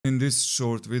In this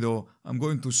short video, I'm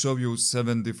going to show you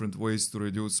 7 different ways to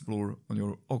reduce blur on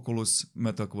your Oculus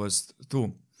Meta Quest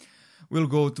 2. We'll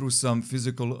go through some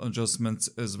physical adjustments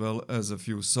as well as a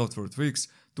few software tweaks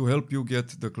to help you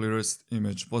get the clearest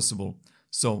image possible.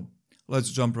 So, let's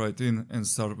jump right in and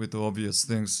start with the obvious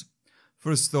things.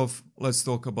 First off, let's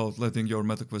talk about letting your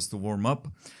Meta Quest 2 warm up.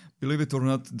 Believe it or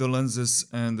not, the lenses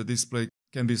and the display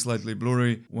can be slightly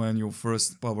blurry when you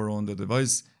first power on the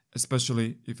device,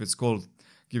 especially if it's cold.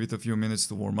 Give it a few minutes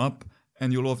to warm up,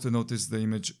 and you'll often notice the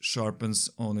image sharpens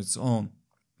on its own.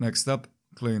 Next up,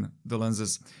 clean the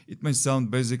lenses. It may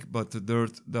sound basic, but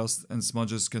dirt, dust and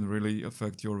smudges can really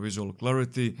affect your visual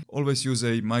clarity. Always use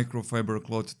a microfiber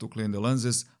cloth to clean the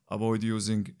lenses. Avoid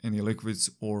using any liquids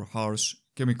or harsh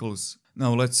chemicals.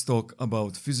 Now let's talk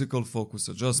about physical focus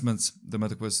adjustments. The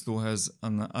Meta Quest 2 has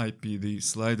an IPD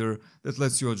slider that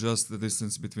lets you adjust the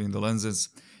distance between the lenses.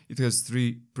 It has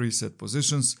 3 preset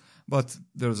positions, but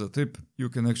there's a tip: you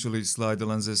can actually slide the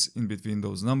lenses in between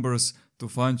those numbers to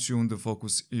fine-tune the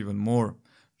focus even more.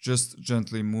 Just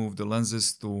gently move the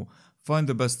lenses to find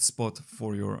the best spot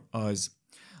for your eyes.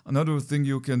 Another thing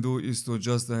you can do is to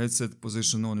adjust the headset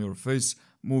position on your face.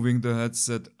 Moving the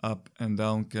headset up and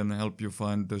down can help you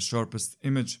find the sharpest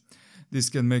image. This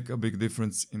can make a big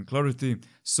difference in clarity,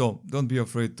 so don't be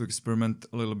afraid to experiment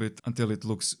a little bit until it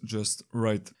looks just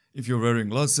right. If you're wearing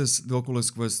glasses, the Oculus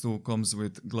Quest 2 comes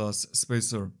with glass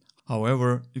spacer.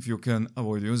 However, if you can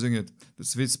avoid using it, the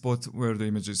sweet spot where the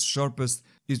image is sharpest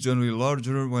is generally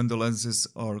larger when the lenses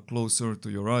are closer to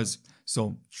your eyes.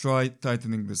 So try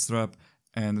tightening the strap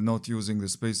and not using the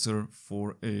spacer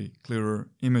for a clearer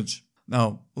image.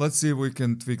 Now, let's see if we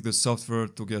can tweak the software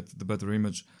to get the better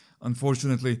image.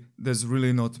 Unfortunately, there's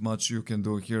really not much you can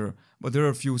do here, but there are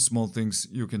a few small things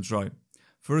you can try.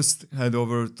 First, head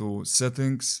over to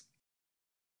Settings,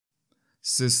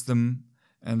 System,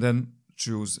 and then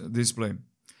choose Display.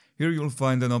 Here you'll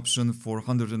find an option for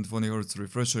 120Hz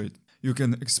refresh rate. You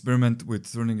can experiment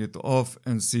with turning it off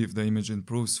and see if the image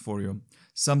improves for you.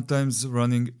 Sometimes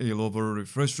running a lower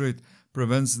refresh rate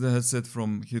prevents the headset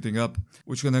from heating up,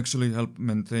 which can actually help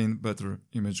maintain better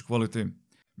image quality.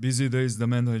 Busy days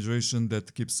demand hydration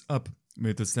that keeps up.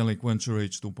 With the Stanley Quencher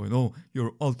H2.0,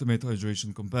 your ultimate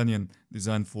hydration companion.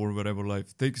 Designed for wherever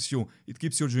life takes you, it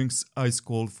keeps your drinks ice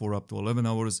cold for up to 11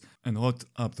 hours and hot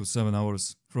up to 7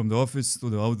 hours. From the office to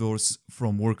the outdoors,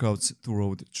 from workouts to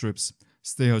road trips.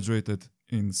 Stay hydrated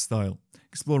in style.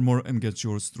 Explore more and get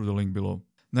yours through the link below.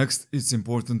 Next, it's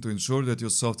important to ensure that your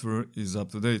software is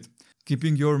up to date.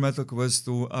 Keeping your Meta Quest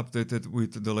 2 updated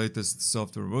with the latest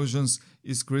software versions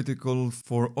is critical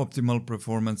for optimal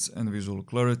performance and visual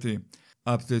clarity.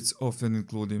 Updates often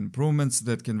include improvements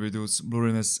that can reduce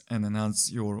blurriness and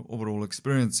enhance your overall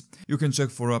experience. You can check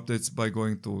for updates by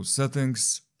going to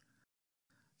Settings,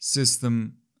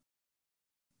 System,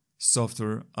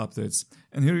 Software Updates.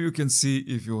 And here you can see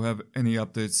if you have any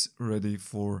updates ready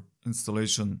for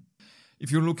installation. If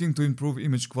you're looking to improve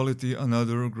image quality,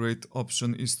 another great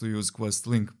option is to use Quest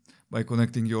Link. By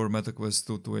connecting your Meta Quest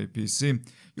 2 to a PC,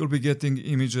 you'll be getting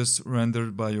images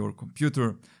rendered by your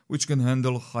computer, which can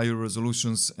handle higher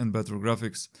resolutions and better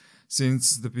graphics.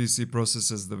 Since the PC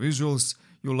processes the visuals,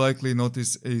 you'll likely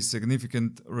notice a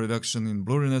significant reduction in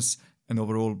blurriness and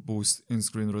overall boost in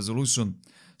screen resolution.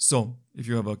 So, if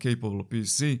you have a capable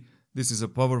PC, this is a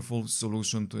powerful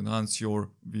solution to enhance your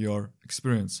VR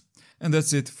experience. And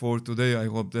that's it for today. I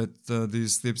hope that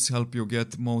these tips help you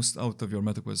get most out of your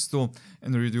Meta Quest 2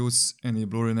 and reduce any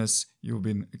blurriness you've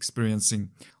been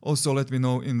experiencing. Also, let me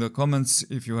know in the comments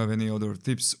if you have any other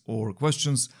tips or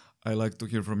questions. I like to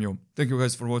hear from you. Thank you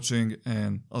guys for watching,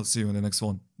 and I'll see you in the next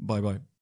one. Bye bye.